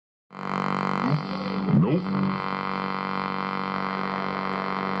The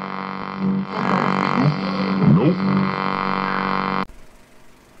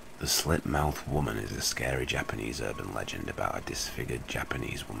slit-mouthed woman is a scary Japanese urban legend about a disfigured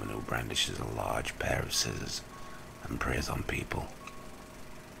Japanese woman who brandishes a large pair of scissors and preys on people.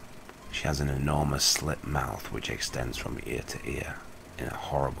 She has an enormous slit mouth which extends from ear to ear in a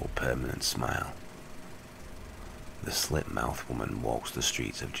horrible permanent smile. The slit-mouthed woman walks the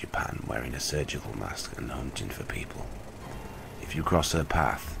streets of Japan wearing a surgical mask and hunting for people. If you cross her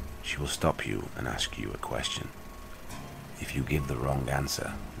path, she will stop you and ask you a question. If you give the wrong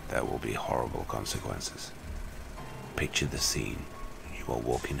answer, there will be horrible consequences. Picture the scene. You are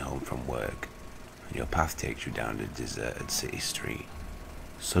walking home from work, and your path takes you down a deserted city street.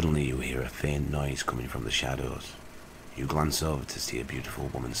 Suddenly you hear a faint noise coming from the shadows. You glance over to see a beautiful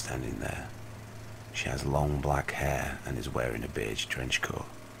woman standing there. She has long black hair and is wearing a beige trench coat.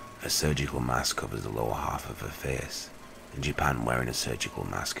 A surgical mask covers the lower half of her face. In Japan, wearing a surgical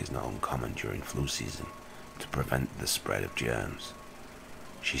mask is not uncommon during flu season to prevent the spread of germs.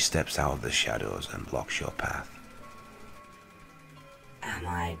 She steps out of the shadows and blocks your path. Am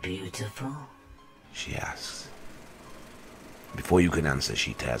I beautiful? She asks. Before you can answer,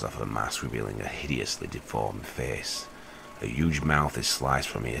 she tears off her mask, revealing a hideously deformed face. A huge mouth is sliced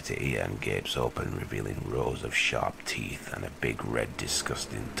from ear to ear and gapes open, revealing rows of sharp teeth and a big red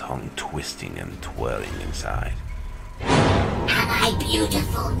disgusting tongue twisting and twirling inside. Am I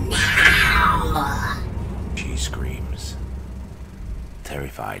beautiful now? She screams.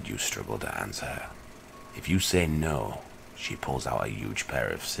 Terrified, you struggle to answer her. If you say no, she pulls out a huge pair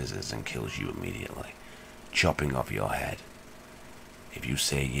of scissors and kills you immediately, chopping off your head. If you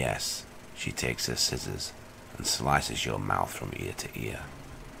say yes, she takes her scissors and slices your mouth from ear to ear,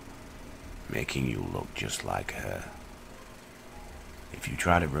 making you look just like her. If you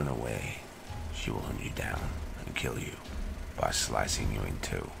try to run away, she will hunt you down and kill you by slicing you in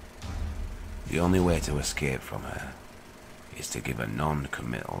two. The only way to escape from her is to give a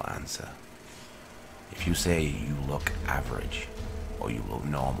non-committal answer. If you say you look average or you look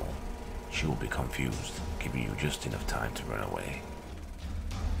normal, she will be confused, giving you just enough time to run away.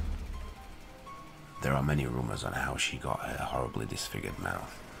 There are many rumors on how she got her horribly disfigured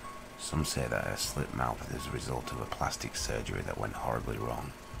mouth. Some say that her slit mouth is a result of a plastic surgery that went horribly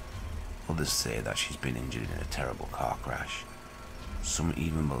wrong. Others say that she's been injured in a terrible car crash. Some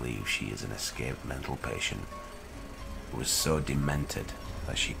even believe she is an escaped mental patient who was so demented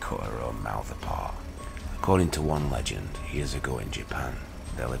that she cut her own mouth apart. According to one legend, years ago in Japan,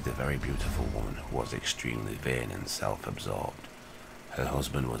 there lived a very beautiful woman who was extremely vain and self-absorbed. Her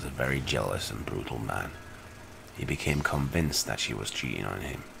husband was a very jealous and brutal man. He became convinced that she was cheating on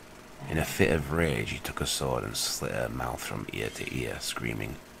him. In a fit of rage, he took a sword and slit her mouth from ear to ear,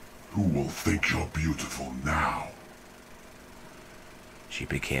 screaming, "Who will think you're beautiful now?" She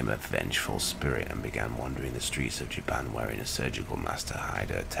became a vengeful spirit and began wandering the streets of Japan wearing a surgical mask to hide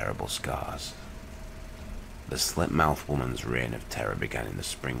her terrible scars. The slit-mouthed woman's reign of terror began in the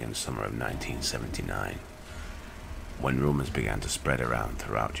spring and summer of 1979, when rumors began to spread around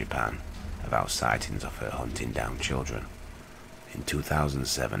throughout Japan about sightings of her hunting down children. In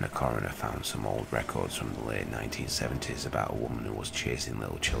 2007, a coroner found some old records from the late 1970s about a woman who was chasing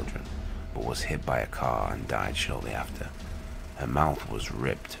little children, but was hit by a car and died shortly after. Her mouth was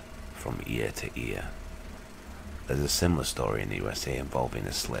ripped from ear to ear. There's a similar story in the USA involving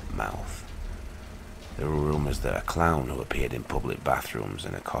a slit mouth. There were rumors that a clown who appeared in public bathrooms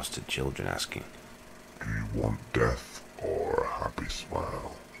and accosted children asking, "Do you want death or a happy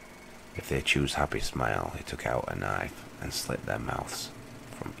smile?" If they choose happy smile, he took out a knife and slit their mouths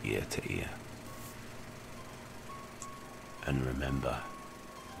from ear to ear. And remember,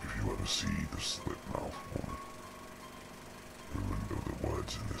 If you ever see the slit-mouthed woman, remember the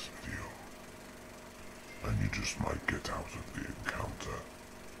words in this video, and you just might get out of the encounter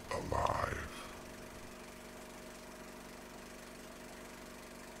alive.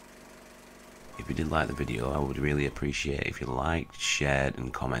 if you did like the video, I would really appreciate if you liked, shared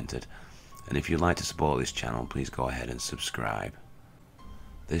and commented. And if you'd like to support this channel, please go ahead and subscribe.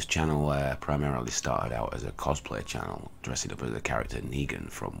 This channel primarily started out as a cosplay channel, dressing up as the character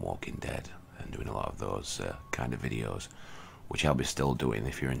Negan from Walking Dead, and doing a lot of those kind of videos, which I'll be still doing.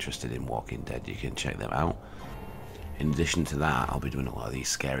 If you're interested in Walking Dead, you can check them out. In addition to that, I'll be doing a lot of these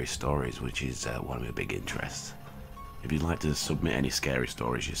scary stories, which is one of my big interests. If you'd like to submit any scary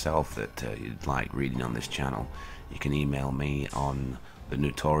stories yourself that you'd like reading on this channel, you can email me on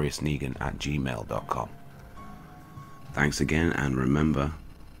thenotoriousnegan@gmail.com. Thanks again, and remember,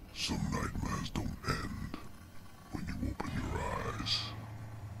 Some nightmares don't end